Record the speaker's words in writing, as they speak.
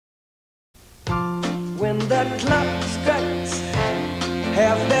the clock strikes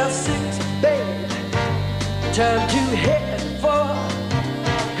half past 6, babe. Time to head for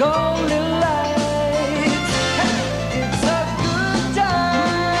golden lights. It's a good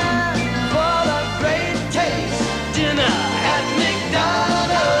time for the great taste dinner at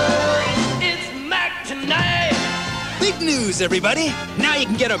McDonald's. It's Mac tonight. Big news, everybody! Now you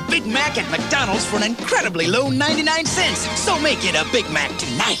can get a Big Mac at McDonald's for an incredibly low 99 cents. So make it a Big Mac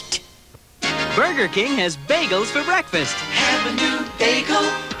tonight. Burger King has bagels for breakfast. Have a new bagel.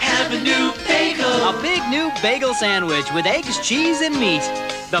 Have a new bagel. A big new bagel sandwich with eggs, cheese, and meat.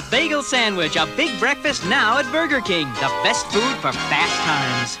 The Bagel Sandwich, a big breakfast now at Burger King. The best food for fast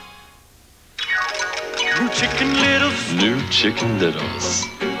times. New Chicken Littles. New Chicken Littles.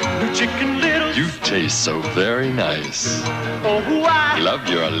 New Chicken Littles. You taste so very nice. Oh, I Love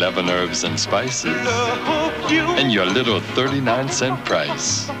your 11 herbs and spices. love you. And your little 39-cent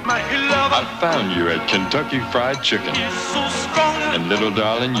price. My love I found you at Kentucky Fried Chicken. is so strong. And little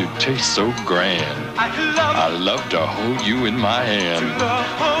darling, you taste so grand. I love to hold you in my hand.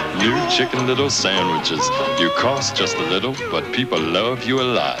 New Chicken Little sandwiches. You cost just a little, but people love you a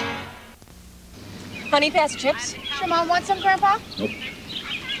lot. Honey Pass chips? Sure, Mom, want some, Grandpa? Nope.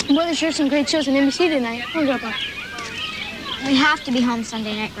 Mother shared some great shows on NBC tonight. Come on, Grandpa. We have to be home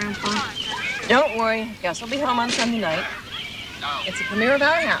Sunday night, Grandpa. Don't worry. Gus will be home on Sunday night. It's the premiere of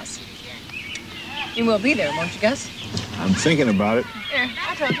our house. You will be there, won't you, Gus? I'm thinking about it. Here,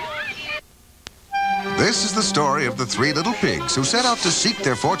 I'll try. This is the story of the three little pigs who set out to seek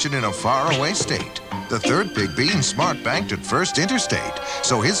their fortune in a faraway state. The third pig, being smart, banked at First Interstate,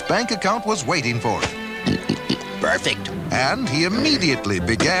 so his bank account was waiting for him. Perfect. And he immediately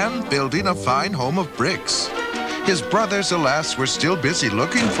began building a fine home of bricks. His brothers, alas, were still busy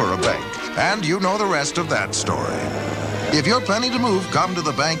looking for a bank, and you know the rest of that story. If you're planning to move, come to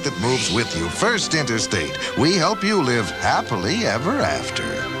the bank that moves with you, First Interstate. We help you live happily ever after.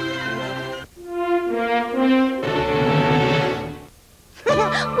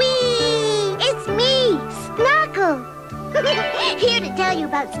 Whee! It's me, Snuggle. Here to tell you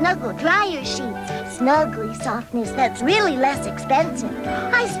about Snuggle dryer sheets. Snuggly softness that's really less expensive.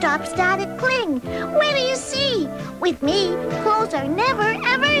 I stop static cling. Wait till you see. With me, clothes are never,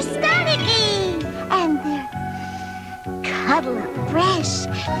 ever staticky. And they're cuddle up fresh.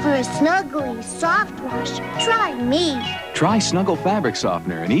 For a snuggly soft wash, try me. Try Snuggle Fabric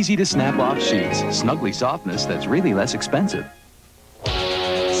Softener and easy to snap off sheets. Snuggly softness that's really less expensive.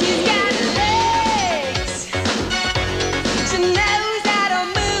 She's got legs. She knows how to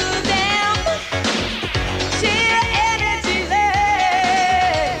move them. She's energy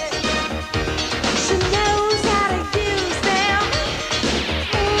legs. She knows how to use them.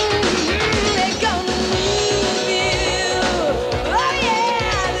 They're gonna move you. Oh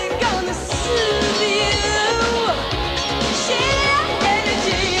yeah, they're gonna soothe you. She's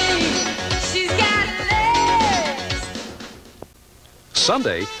energy. She's got legs.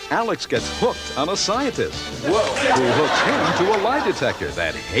 Sunday, Alex gets hooked on a scientist. Whoa. Who hooks him to a lie detector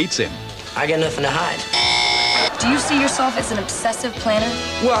that hates him. I got nothing to hide. Do you see yourself as an obsessive planner?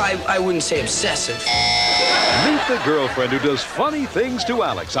 Well, I wouldn't say obsessive. Meet the girlfriend who does funny things to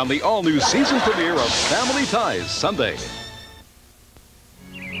Alex on the all-new season premiere of Family Ties, Sunday.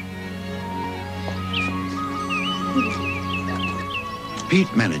 Pete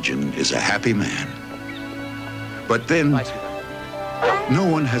Menigen is a happy man. But then, no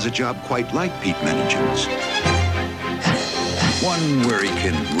one has a job quite like Pete Menigen's. One where he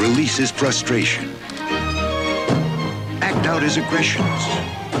can release his frustration, act out his aggressions,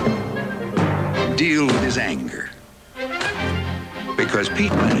 deal with his anger. Because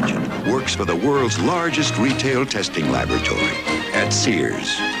Pete Menigen works for the world's largest retail testing laboratory at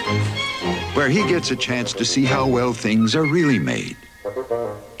Sears, where he gets a chance to see how well things are really made.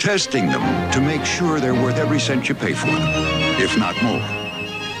 Testing them to make sure they're worth every cent you pay for them, if not more,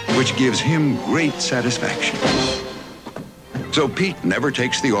 which gives him great satisfaction. So Pete never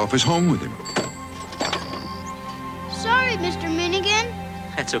takes the office home with him. Sorry, Mr. Minigan.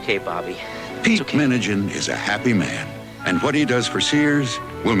 That's okay, Bobby. Pete Menigen is a happy man, and what he does for Sears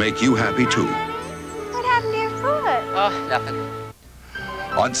will make you happy too. What happened to your foot? Oh, nothing.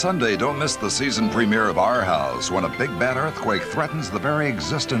 On Sunday, don't miss the season premiere of Our House when a big bad earthquake threatens the very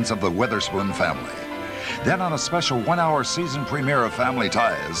existence of the Witherspoon family. Then on a special one-hour season premiere of Family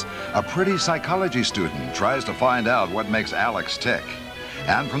Ties, a pretty psychology student tries to find out what makes Alex tick.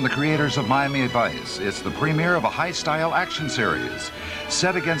 And from the creators of Miami Vice, it's the premiere of a high-style action series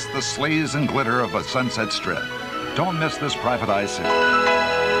set against the sleaze and glitter of a Sunset Strip. Don't miss this Private Eye series.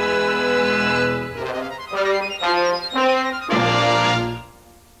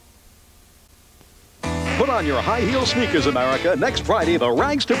 Put on your high heel sneakers, America. Next Friday, the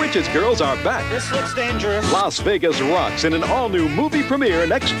Rags to Riches girls are back. This looks dangerous. Las Vegas rocks in an all-new movie premiere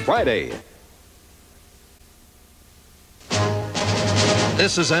next Friday.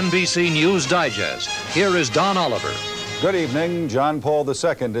 This is NBC News Digest. Here is Don Oliver. Good evening. John Paul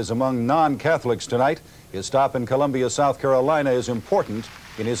II is among non-Catholics tonight. His stop in Columbia, South Carolina is important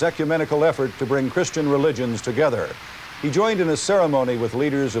in his ecumenical effort to bring Christian religions together. He joined in a ceremony with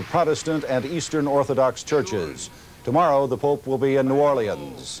leaders of Protestant and Eastern Orthodox churches. Tomorrow, the Pope will be in New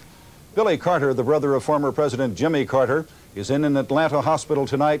Orleans. Billy Carter, the brother of former President Jimmy Carter, is in an Atlanta hospital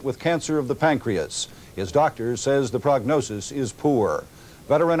tonight with cancer of the pancreas. His doctor says the prognosis is poor.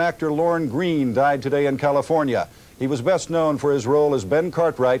 Veteran actor Lorne Greene died today in California. He was best known for his role as Ben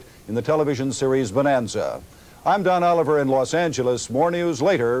Cartwright in the television series Bonanza. I'm Don Oliver in Los Angeles. More news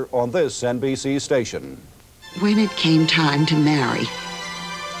later on this NBC station. When it came time to marry,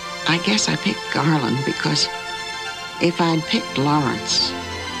 I guess I picked Garland because if I'd picked Lawrence,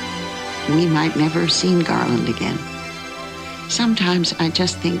 we might never have seen Garland again. Sometimes I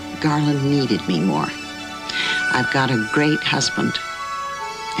just think Garland needed me more. I've got a great husband,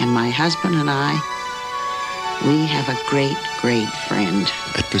 and my husband and I, we have a great, great friend.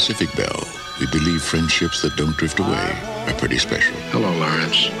 At Pacific Bell, we believe friendships that don't drift away are pretty special. Hello,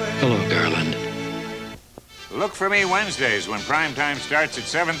 Lawrence. Hello, Garland. Look for me Wednesdays when prime time starts at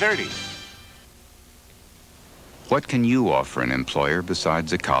 7:30. What can you offer an employer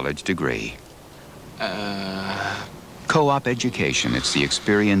besides a college degree? Co-op education. It's the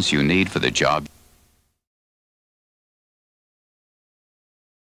experience you need for the job.